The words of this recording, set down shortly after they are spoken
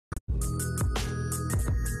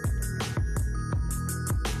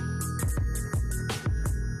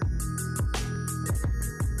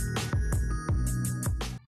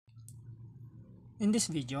In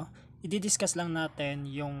this video, i-discuss lang natin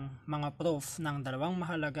yung mga proof ng dalawang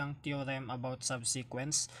mahalagang theorem about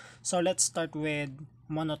subsequence. So let's start with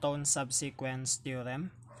Monotone Subsequence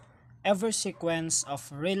Theorem. Every sequence of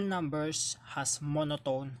real numbers has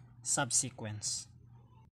monotone subsequence.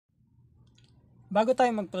 Bago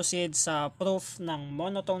tayo mag-proceed sa proof ng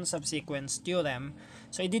Monotone Subsequence Theorem,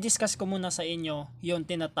 so i-discuss ko muna sa inyo yung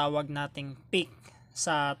tinatawag nating peak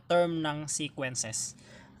sa term ng sequences.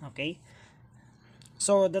 Okay?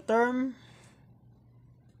 So the term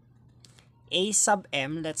A sub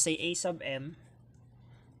m, let's say A sub m,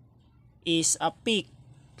 is a peak.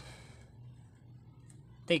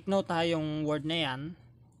 Take note ha yung word na yan.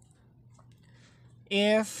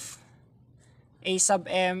 If A sub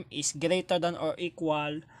m is greater than or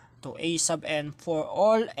equal to A sub n for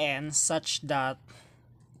all n such that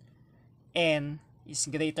n is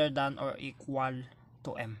greater than or equal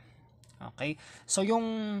to m. Okay? So yung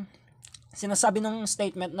sinasabi ng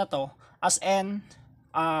statement na to, as n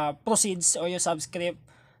proceeds or yung subscript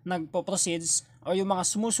nagpo-proceeds or yung mga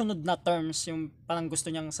sumusunod na terms, yung parang gusto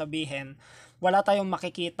niyang sabihin, wala tayong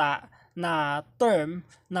makikita na term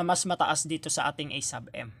na mas mataas dito sa ating A sub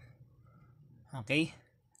m. Okay?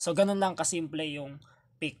 So ganun lang kasimple yung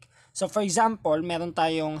peak. So for example, meron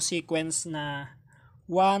tayong sequence na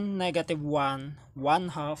 1, negative 1,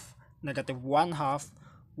 1 half, negative 1 half,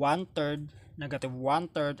 1 third, negative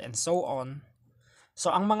 1 third, and so on.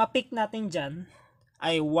 So ang mga peak natin dyan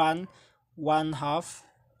ay 1, 1 half,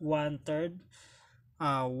 1 third,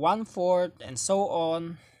 1 fourth, and so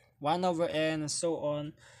on, 1 over n, and so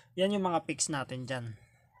on. Yan yung mga peaks natin dyan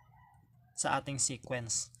sa ating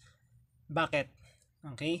sequence. Bakit?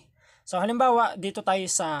 Okay? So halimbawa, dito tayo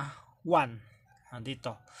sa 1.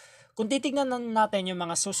 Dito. Kung titignan natin yung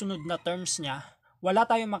mga susunod na terms niya, wala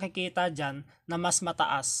tayong makikita dyan na mas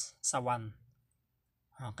mataas sa 1.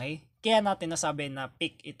 Okay? Kaya natin nasabi na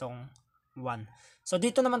peak itong 1. So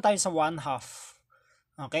dito naman tayo sa 1 half.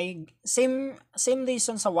 Okay? Same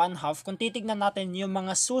reason sa 1 half. Kung titignan natin yung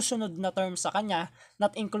mga susunod na terms sa kanya,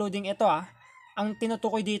 not including ito ang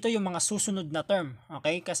tinutukoy dito yung mga susunod na term.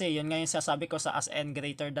 Okay? Kasi yun nga yung sasabi ko sa as n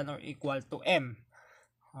greater than or equal to m.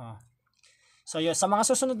 So yun, sa mga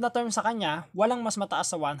susunod na term sa kanya, walang mas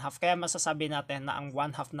mataas sa 1 half. Kaya masasabi natin na ang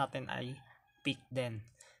 1 half natin ay peak din.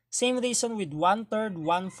 Same reason with 1 third,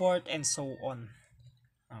 1 fourth, and so on.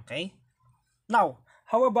 Okay? Now,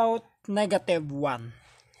 how about negative 1?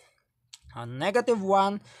 Negative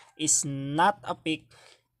 1 is not a peak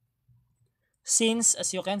since,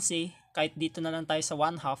 as you can see, kahit dito na lang tayo sa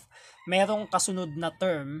 1 half, merong kasunod na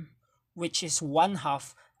term which is 1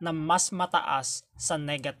 half na mas mataas sa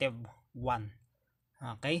negative 1.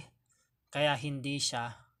 Okay? Kaya hindi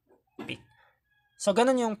siya peak. So,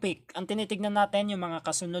 ganun yung peak. Ang tinitignan natin yung mga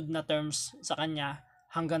kasunod na terms sa kanya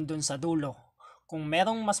hanggang dun sa dulo. Kung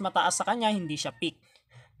merong mas mataas sa kanya, hindi siya peak.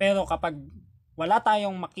 Pero kapag wala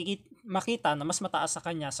tayong makita na mas mataas sa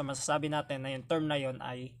kanya, so masasabi natin na yung term na yon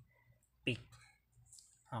ay peak.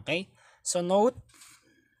 Okay? So, note,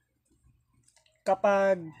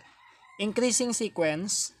 kapag increasing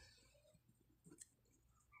sequence,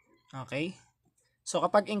 okay? So,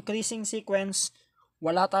 kapag increasing sequence,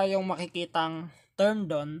 wala tayong makikitang term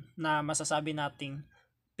doon na masasabi nating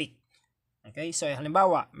peak. Okay? So,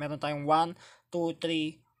 halimbawa, meron tayong 1, 2,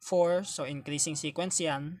 3, 4. So, increasing sequence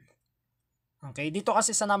yan. Okay? Dito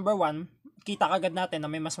kasi sa number 1, kita kagad natin na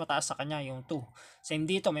may mas mataas sa kanya yung 2. Same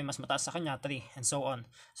dito, may mas mataas sa kanya 3, and so on.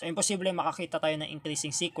 So, imposible makakita tayo ng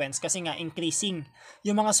increasing sequence kasi nga increasing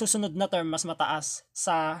yung mga susunod na term mas mataas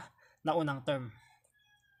sa naunang term.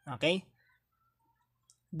 Okay?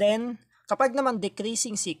 Then, kapag naman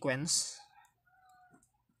decreasing sequence,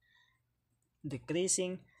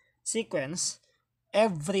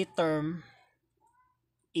 every term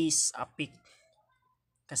is a peak.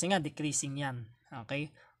 Kasi nga decreasing yan. Okay?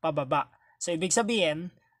 Pababa. So, ibig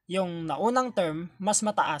sabihin, yung naunang term, mas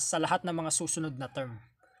mataas sa lahat ng mga susunod na term.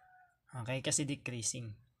 Okay? Kasi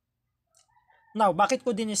decreasing. Now, bakit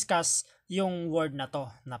ko diniscuss yung word na to,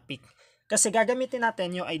 na peak? Kasi gagamitin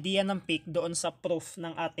natin yung idea ng peak doon sa proof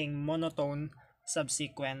ng ating Monotone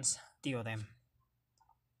Subsequence Theorem.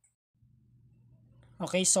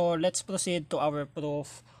 Okay, so let's proceed to our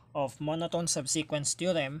proof of Monotone Subsequence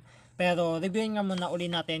Theorem. Pero reviewin nga muna uli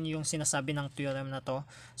natin yung sinasabi ng theorem na to.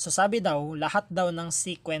 So sabi daw, lahat daw ng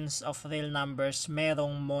sequence of real numbers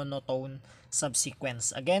merong monotone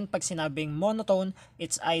subsequence. Again, pag sinabing monotone,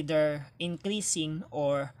 it's either increasing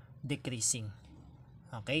or decreasing.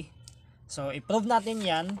 Okay? So i-prove natin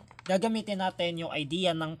yan. Gagamitin natin yung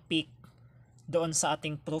idea ng peak doon sa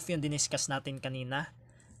ating proof, yung diniscuss natin kanina.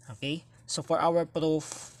 Okay? So for our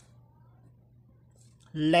proof,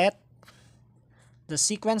 let the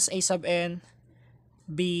sequence A sub n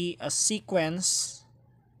be a sequence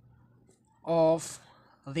of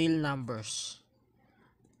real numbers.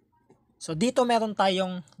 So dito meron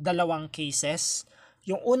tayong dalawang cases.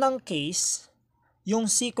 Yung unang case, yung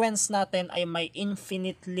sequence natin ay may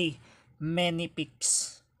infinitely many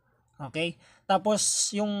peaks. Okay?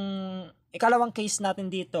 Tapos yung ikalawang case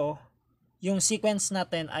natin dito, yung sequence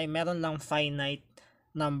natin ay meron lang finite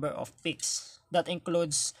number of peaks. That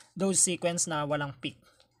includes those sequence na walang peak.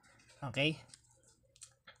 Okay?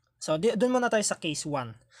 So doon muna tayo sa case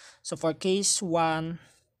 1. So for case 1,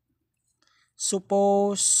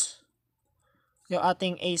 suppose yung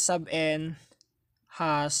ating A sub n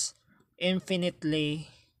has infinitely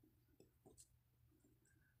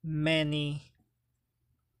many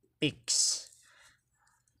peaks.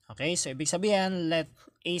 Okay, so ibig sabihin, let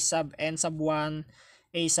A sub n sub 1,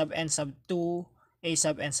 A sub n sub 2, A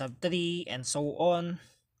sub n sub 3, and so on,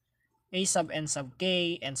 A sub n sub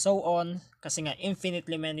k, and so on, kasi nga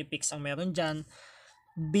infinitely many peaks ang meron dyan,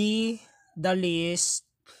 be the list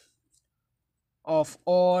of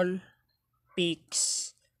all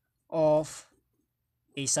peaks of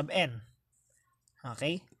A sub n.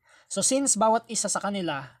 Okay? So since bawat isa sa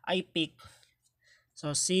kanila ay peak,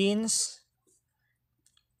 so since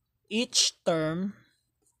each term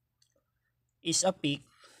is a peak,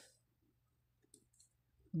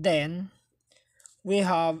 then we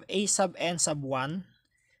have A sub n sub 1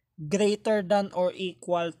 greater than or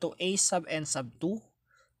equal to A sub n sub 2,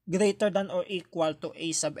 greater than or equal to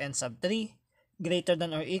A sub n sub 3, greater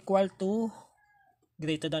than or equal to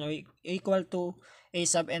A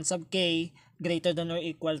sub n sub k, greater than or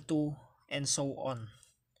equal to, and so on.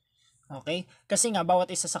 Okay? Kasi nga bawat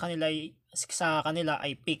isa sa kanila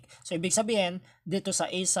ay peak. So ibig sabihin, dito sa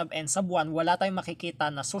A sub n sub 1, wala tayong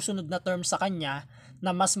makikita na susunod na term sa kanya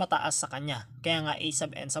na mas mataas sa kanya. Kaya nga A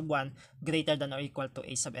sub n sub 1 greater than or equal to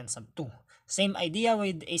A sub n sub 2. Same idea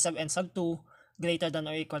with A sub n sub 2 greater than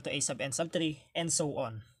or equal to A sub n sub 3, and so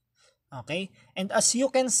on. Okay? And as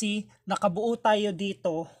you can see, nakabuo tayo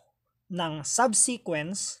dito ng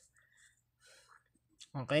subsequence.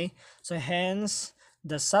 Okay? So hence,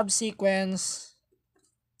 the subsequence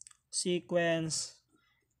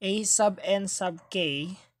A sub n sub k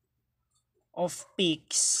of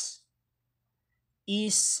peaks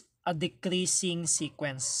is a decreasing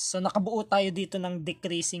sequence. So nakabuo tayo dito ng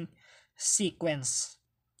decreasing sequence,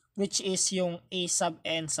 which is yung A sub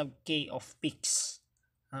n sub k of peaks.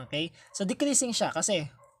 Okay? So decreasing siya kasi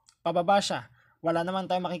pababa siya. Wala naman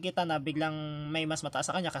tayong makikita na biglang may mas mataas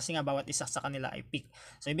sa kanya kasi nga bawat isa sa kanila ay peak.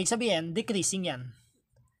 So ibig sabihin, decreasing yan.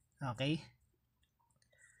 Okay?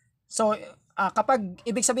 So kapag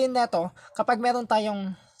ibig sabihin nito, kapag meron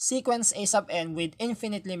tayong sequence A sub n with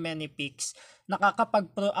infinitely many peaks,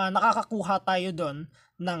 nakakakuha tayo doon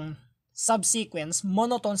ng subsequence,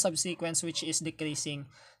 monotone subsequence, which is decreasing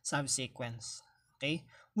subsequence. Okay?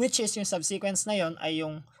 Which is yung subsequence na yon ay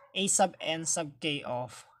yung A sub n sub k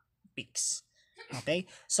of peaks. Okay?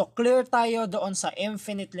 So clear tayo doon sa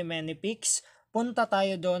infinitely many peaks. Punta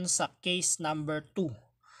tayo doon sa case number 2.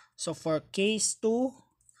 So for case 2,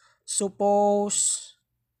 suppose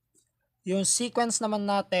yung sequence naman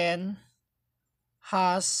natin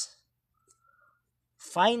has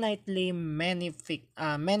finitely many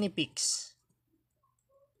peaks.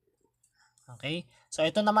 Okay? So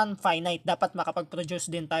ito naman finite, dapat makapag-produce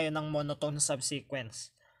din tayo ng monotone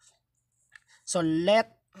subsequence. So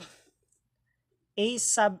let A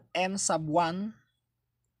sub m sub 1,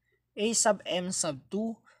 A sub m sub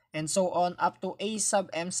 2, and so on up to A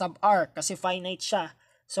sub m sub r, kasi finite siya.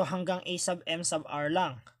 So hanggang A sub m sub r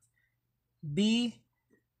lang. Be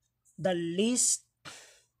the list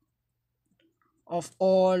of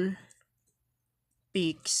all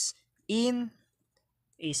peaks in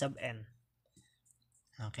A sub n.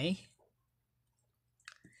 Okay?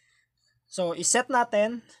 So iset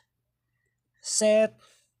natin, set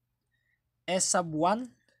S sub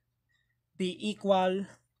 1 be equal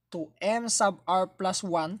to m sub r plus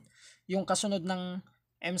 1, yung kasunod ng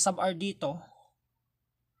m sub r dito,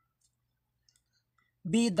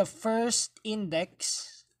 be the first index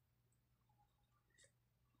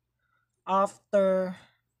after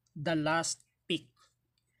the last peak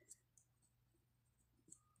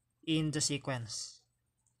in the sequence.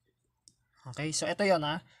 Okay, so ito yon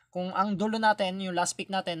ha. Kung ang dulo natin, yung last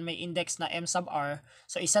peak natin, may index na m sub r,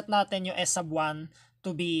 so iset natin yung s sub 1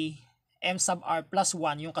 to be m sub r plus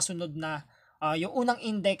 1, yung kasunod na, yung unang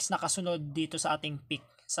index na kasunod dito sa ating peak,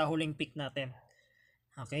 sa huling peak natin.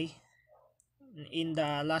 Okay? In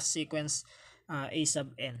the last sequence, a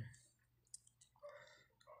sub n.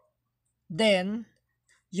 Then,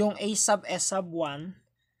 yung a sub s sub 1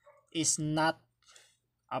 is not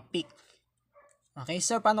peak. Okay,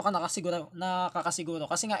 sir, paano ka nakakasiguro?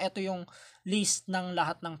 Kasi nga, ito yung list ng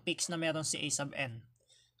lahat ng peaks na meron si A sub n.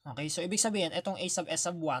 Okay, so ibig sabihin, itong A sub S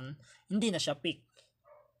sub 1, hindi na siya peak.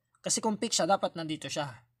 Kasi kung peak siya, dapat nandito siya.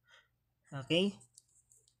 Okay?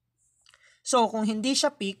 So, kung hindi siya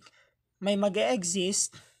peak, may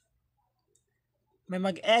mag-e-exist,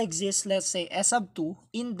 let's say, S sub 2,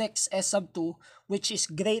 index S sub 2, which is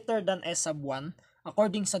greater than S sub 1,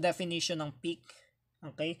 according sa definition ng peak.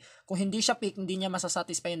 Okay? Kung hindi siya peak, hindi niya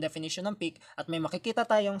masasatisfy yung definition ng peak, at may makikita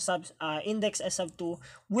tayong index S sub 2,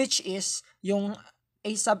 which is yung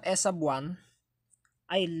A sub S sub 1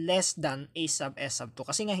 ay less than A sub S sub 2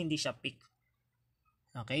 kasi nga hindi siya peak.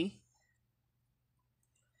 Okay?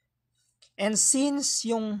 And since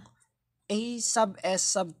yung A sub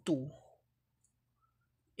S sub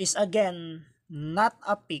 2 is again not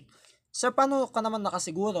a peak, so paano ka naman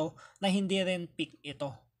nakasiguro na hindi rin peak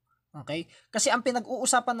ito? Okay? Kasi ang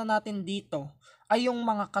pinag-uusapan na natin dito ay yung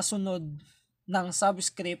mga kasunod ng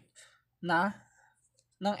subscript ng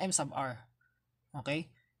M sub r.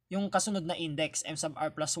 Okay? Yung kasunod na index, M sub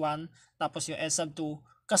r plus 1, tapos yung S sub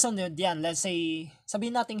 2, kasunod yan. Let's say,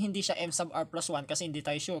 sabihin natin hindi siya M sub r plus 1 kasi hindi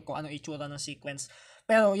tayo sure kung ano itsura ng sequence.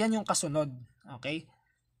 Pero yan yung kasunod. Okay?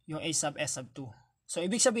 Yung A sub S sub 2. So,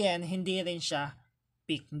 ibig sabihin, hindi rin siya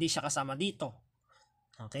peak. Hindi siya kasama dito.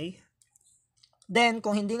 Okay? Then,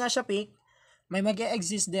 kung hindi nga siya peak, may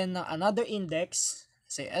mag-e-exist din na another index,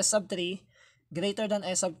 say S sub 3, greater than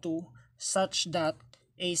S sub 2, such that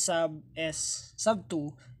A sub S sub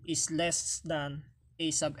 2 is less than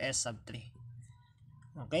A sub S sub 3.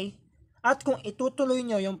 Okay? At kung itutuloy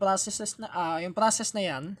nyo yung process na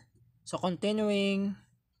yan, so continuing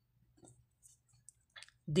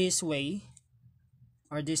this way,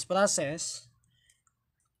 or this process,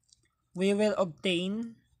 we will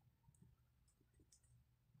obtain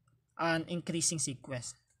an increasing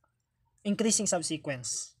subsequence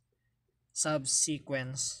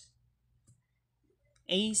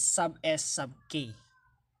A sub S sub K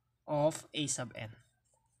of A sub n.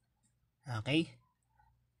 Okay?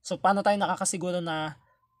 So, paano tayo nakakasiguro na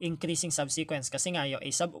increasing subsequence? Kasi nga, yung A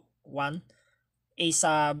sub 1, A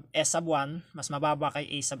sub S sub 1, mas mababa kay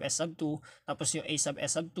A sub S sub 2, tapos yung A sub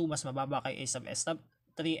S sub 2, mas mababa kay A sub S sub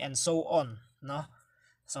 3, and so on, no?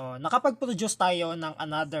 So, nakapag-produce tayo ng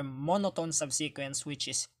another monotone subsequence, which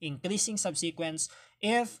is increasing subsequence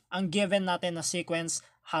if ang given natin na sequence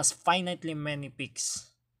has finitely many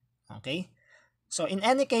peaks. Okay? So, in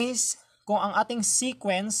any case, kung ang ating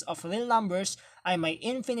sequence of real numbers ay may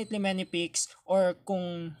infinitely many peaks, or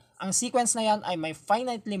kung ang sequence na yan ay may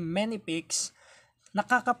finitely many peaks,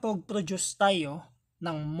 nakakapag-produce tayo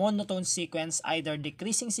ng monotone sequence, either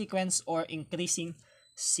decreasing sequence or increasing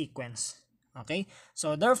sequence. Okay?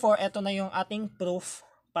 So, therefore, ito na yung ating proof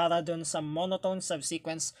para dun sa monotone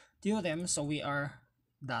subsequence theorem. So, we are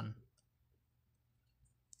done.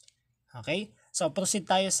 Okay? So, proceed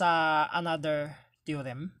tayo sa another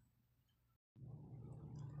theorem.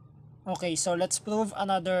 Okay, so let's prove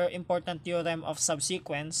another important theorem of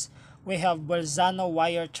subsequence. We have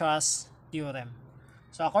Bolzano-Weierstrass Theorem.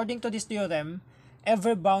 So, according to this theorem,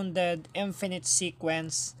 every bounded infinite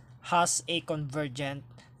sequence has a convergent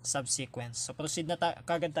subsequence. So, proceed na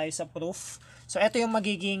kagad tayo sa proof. So, ito yung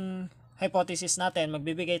magiging hypothesis natin.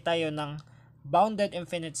 Magbibigay tayo ng bounded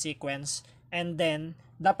infinite sequence, and then,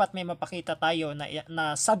 dapat may mapakita tayo na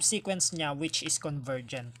subsequence niya which is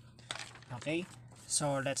convergent. Okay?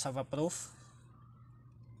 So, let's have a proof.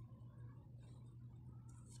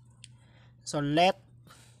 So, let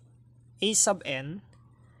A sub n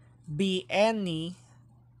be any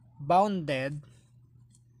bounded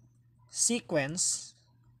sequence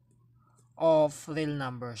of real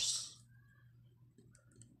numbers.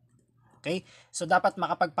 Okay? So, dapat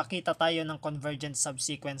makapagpakita tayo ng convergent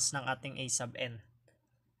subsequence ng ating A sub n.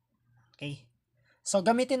 Okay? So,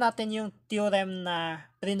 gamitin natin yung theorem na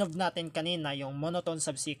prinove natin kanina, yung monotone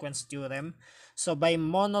subsequence theorem. So, by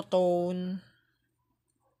monotone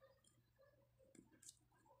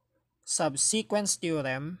subsequence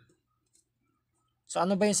theorem, so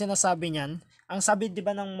ano ba yung sinasabi niyan? Ang sabi 'di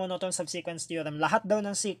ba ng monotone subsequence theorem, lahat daw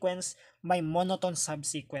ng sequence may monotone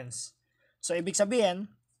subsequence. So ibig sabihin,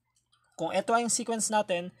 kung ito ay yung sequence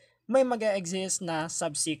natin, may mag-exist na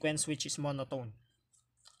subsequence which is monotone.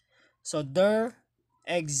 So there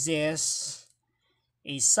exists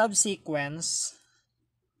a subsequence,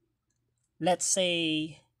 let's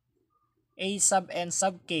say A sub n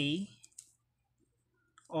sub k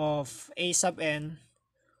of A sub n,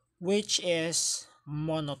 which is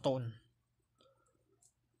monotone.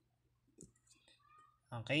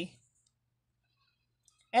 Okay?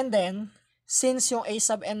 And then, since yung A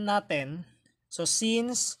sub n natin So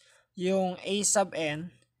since yung A sub n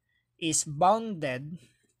is bounded,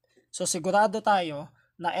 so sigurado tayo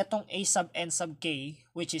na itong A sub n sub k,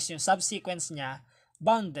 which is yung subsequence niya,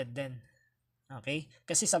 bounded din. Okay?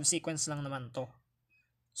 Kasi subsequence lang naman to.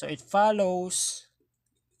 So it follows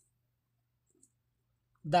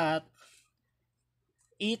that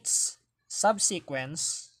its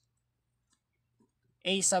subsequence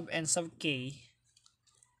A sub n sub k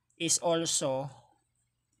is also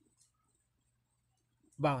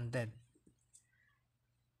bounded.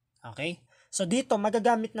 Okay? So dito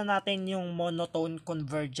magagamit na natin yung monotone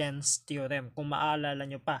convergence theorem kung maalala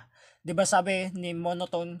nyo pa. 'Di ba sabi ni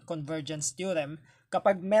monotone convergence theorem,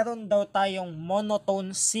 kapag meron daw tayong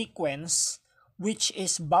monotone sequence which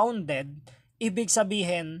is bounded, ibig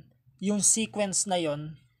sabihin yung sequence na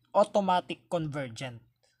yon automatic convergent.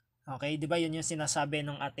 Okay, 'di ba 'yun yung sinasabi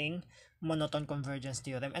ng ating monotone convergence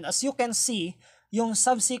theorem. And as you can see, yung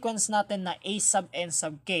subsequence natin na A sub n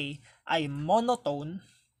sub k ay monotone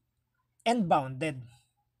and bounded.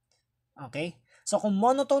 Okay? So kung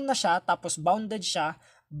monotone na siya tapos bounded siya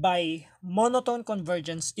by monotone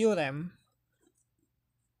convergence theorem,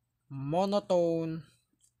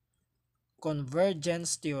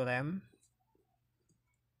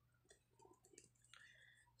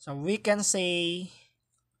 so we can say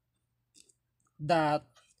that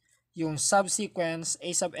yung subsequence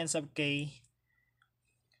A sub n sub k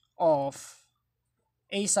of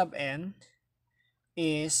A sub n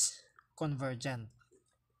is convergent.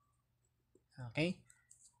 Okay?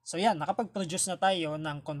 So yan, nakapag-produce na tayo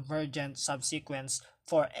ng convergent subsequence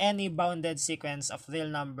for any bounded sequence of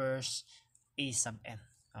real numbers A sub n.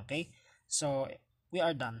 Okay? So, we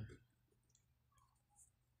are done.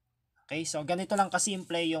 Okay? So, ganito lang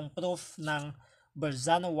kasimple yung proof ng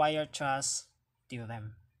Bolzano-Weierstrass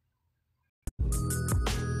Theorem.